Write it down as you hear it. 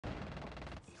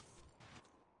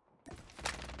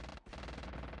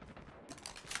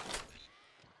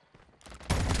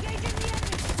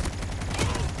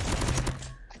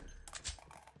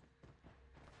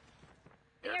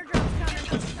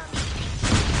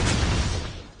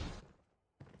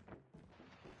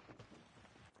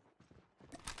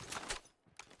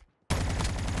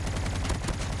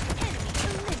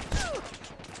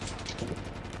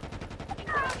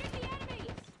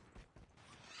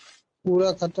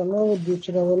पूरा खत्म है वो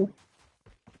दूसरा वाला।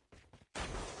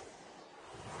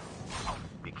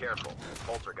 Be careful.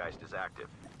 Poltergeist is active.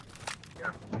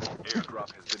 Airdrop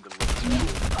has been delivered.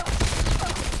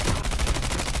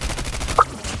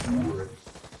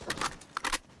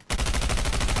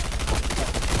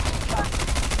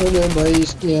 अरे भाई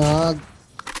इसकी आग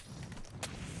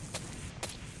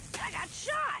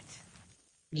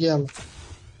गया।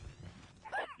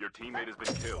 Your teammate has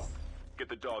been killed. Get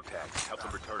the dog tags. Help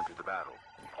them return to the battle.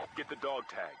 Get the dog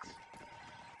tags.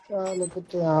 चलो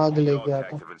कुत्ते आग ले Dog गया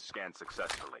tags था। have been scanned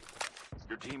successfully.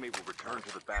 Your teammate will return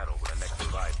to the battle when the next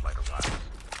revive flight arrives.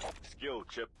 Skill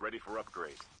chip ready for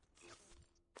upgrade.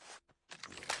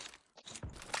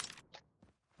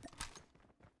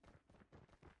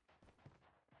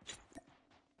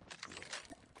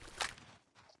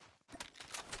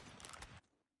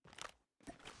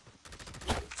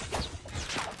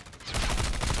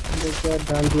 क्या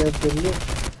डाल दिया तेरे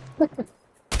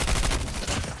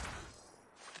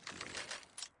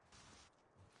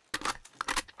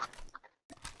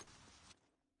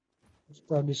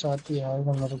उसका भी साथ ही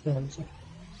आएगा मेरे ख्याल से।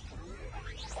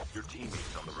 Your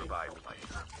teammates on the revive flight.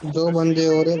 दो बंदे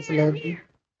और हैं फ्लैट में।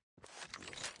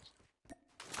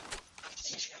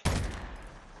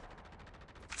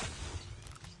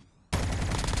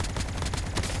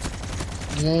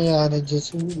 नहीं यार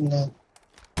जिसमें नहीं।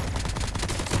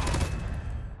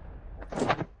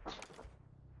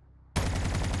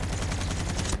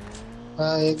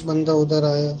 हाँ एक बंदा उधर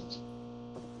आया।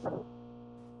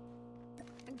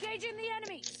 Engaging the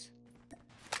enemies.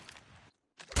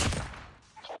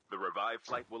 The revive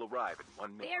flight will arrive in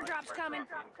 1 minute. The airdrop's coming.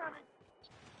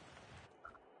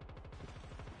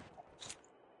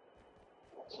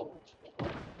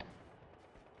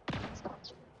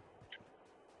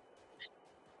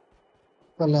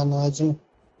 कलानाजी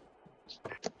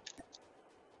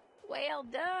Well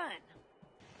done.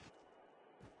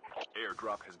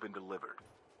 Airdrop has been delivered.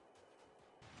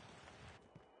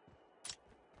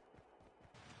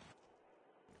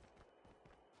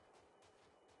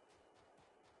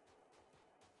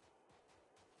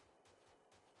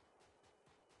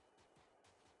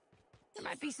 There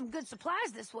might be some good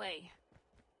supplies this way.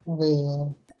 अरे यार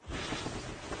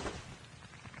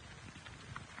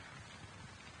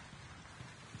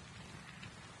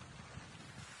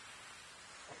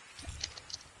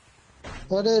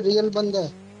अरे रियल बंदा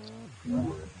है।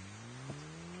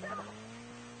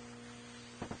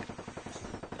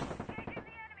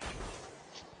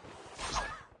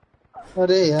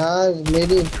 अरे यार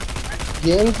मेरी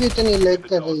गेम की इतनी लैग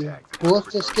कर रही है।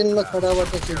 घोस्ट स्किन में खड़ा हुआ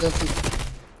था सीधा सीधा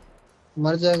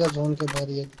मर जाएगा जोन के बाहर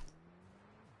ये।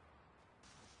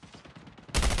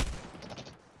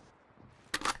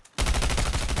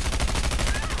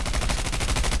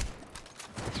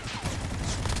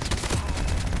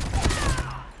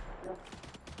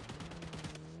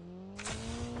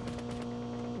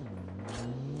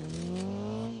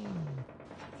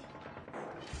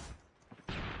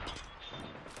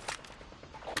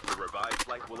 The revive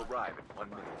flight will arrive in 1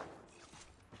 minute.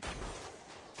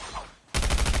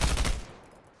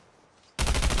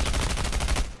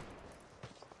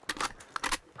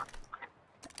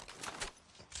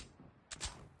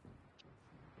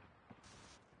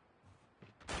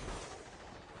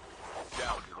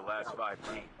 Down to the last 5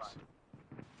 teams.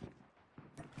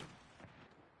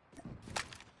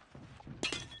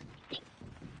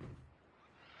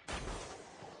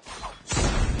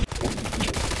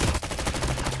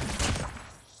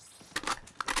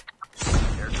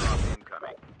 Airdrop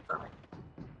incoming.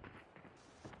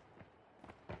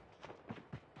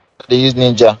 These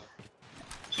ninja.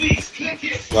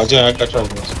 Wajah yang kacau.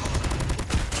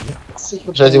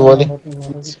 Saya boleh.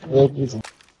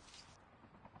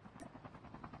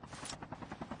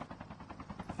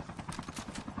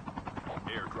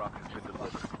 Airdrop has been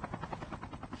delivered.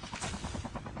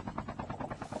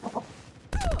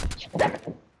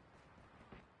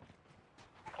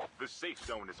 The safe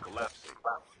zone is collapsing.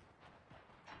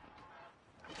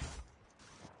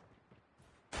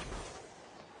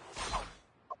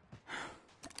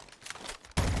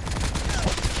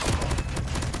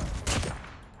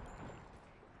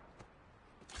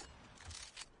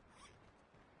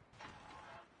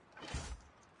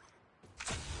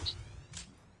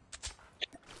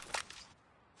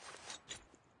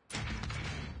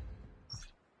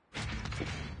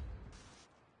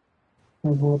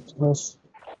 बहुत बस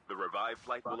The revive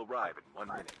flight will arrive in 1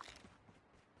 minute.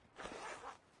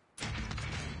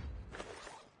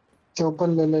 Chopper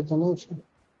ले लेते ना उसको।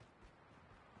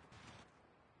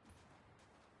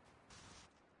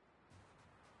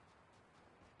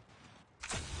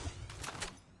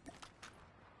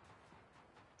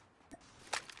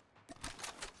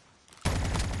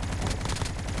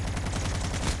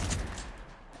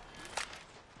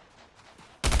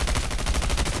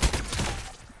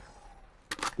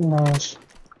 Nice.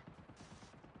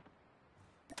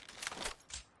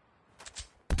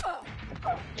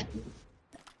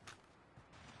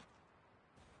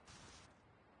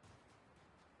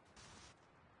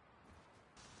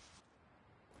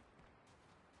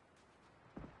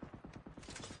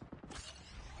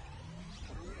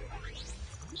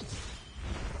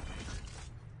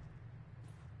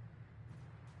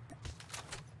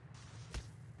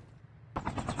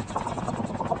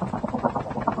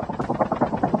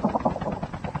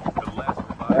 The last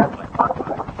revived flight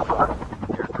arrived.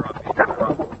 Airdrop incoming. Airdrop has been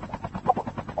delivered.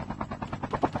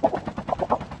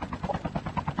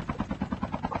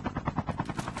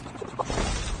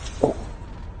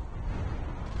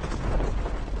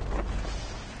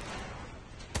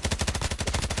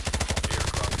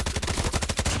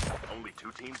 Only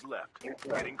 2 teams left.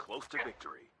 Getting close to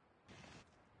victory.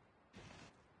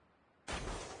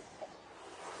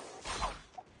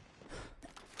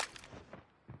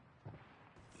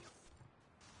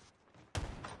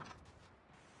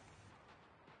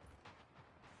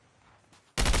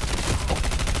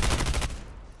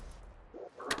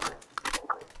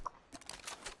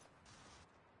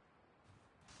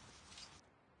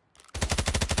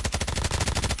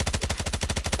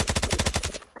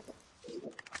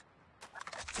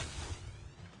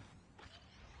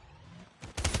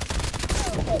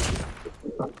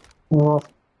 Oh,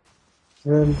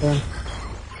 well done.